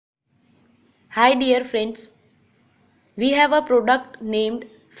Hi dear friends, we have a product named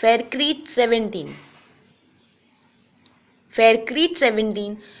Faircrete 17. Faircrete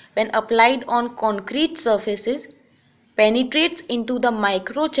 17, when applied on concrete surfaces, penetrates into the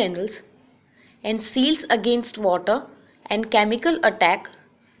microchannels and seals against water and chemical attack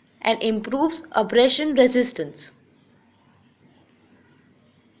and improves abrasion resistance.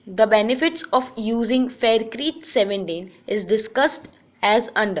 The benefits of using Faircrete 17 is discussed as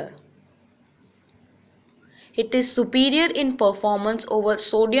under. It is superior in performance over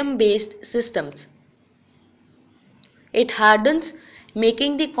sodium-based systems. It hardens,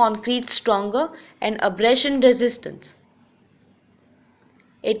 making the concrete stronger and abrasion resistant.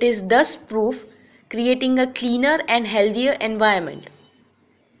 It is dust-proof, creating a cleaner and healthier environment.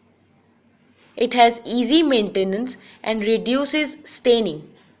 It has easy maintenance and reduces staining.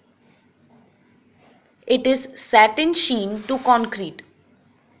 It is satin sheen to concrete.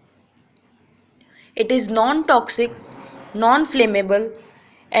 It is non-toxic, non-flammable,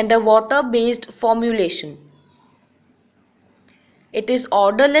 and a water-based formulation. It is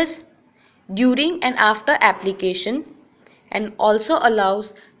odorless during and after application and also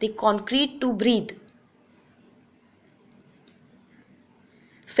allows the concrete to breathe.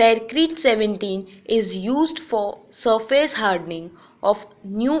 Faircrete 17 is used for surface hardening of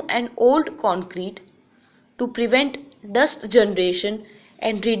new and old concrete to prevent dust generation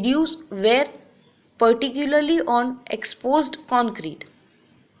and reduce wear, particularly on exposed concrete.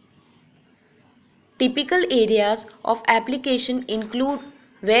 Typical areas of application include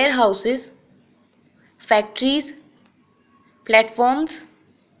warehouses, factories, platforms,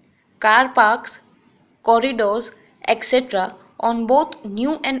 car parks, corridors, etc. on both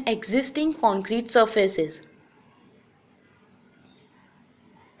new and existing concrete surfaces.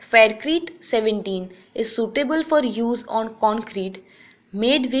 Faircrete 17 is suitable for use on concrete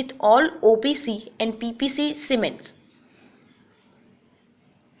made with all OPC and PPC cements.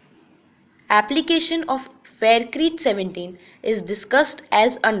 Application of Faircrete 17 is discussed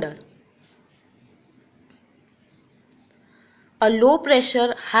as under. A low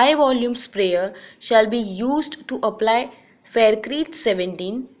pressure, high volume sprayer shall be used to apply Faircrete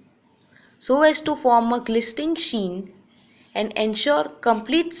 17 so as to form a glistening sheen and ensure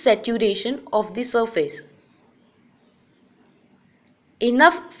complete saturation of the surface.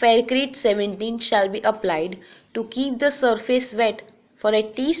 Enough Faircrete 17 shall be applied to keep the surface wet for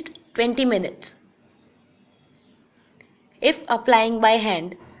at least 20 minutes. If applying by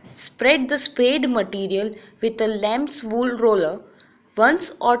hand, spread the sprayed material with a lamb's wool roller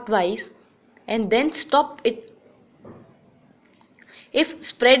once or twice and then stop it. If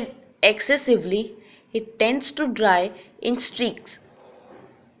spread excessively, it tends to dry in streaks.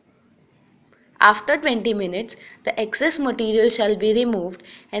 After 20 minutes, the excess material shall be removed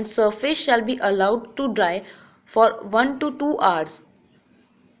and surface shall be allowed to dry for 1 to 2 hours.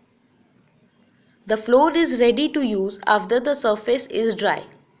 The floor is ready to use after the surface is dry.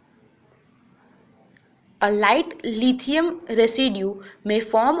 A light lithium residue may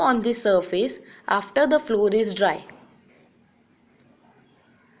form on the surface after the floor is dry.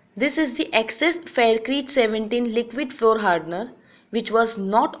 This is the excess Faircrete 17 liquid floor hardener which was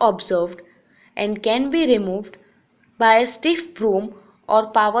not observed and can be removed by a stiff broom or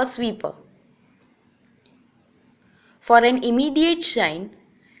power sweeper. For an immediate shine,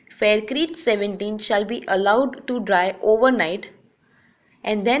 Faircrete 17 shall be allowed to dry overnight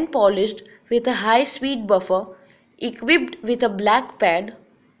and then polished with a high-speed buffer equipped with a black pad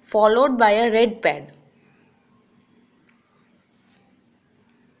followed by a red pad.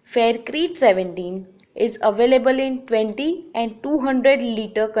 Faircrete 17 is available in 20 and 200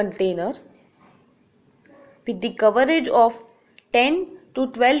 liter containers with the coverage of 10 to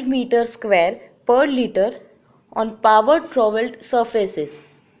 12 meters square per liter on power troweled surfaces.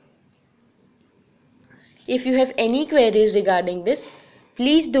 If you have any queries regarding this,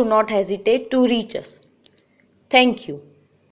 please do not hesitate to reach us. Thank you.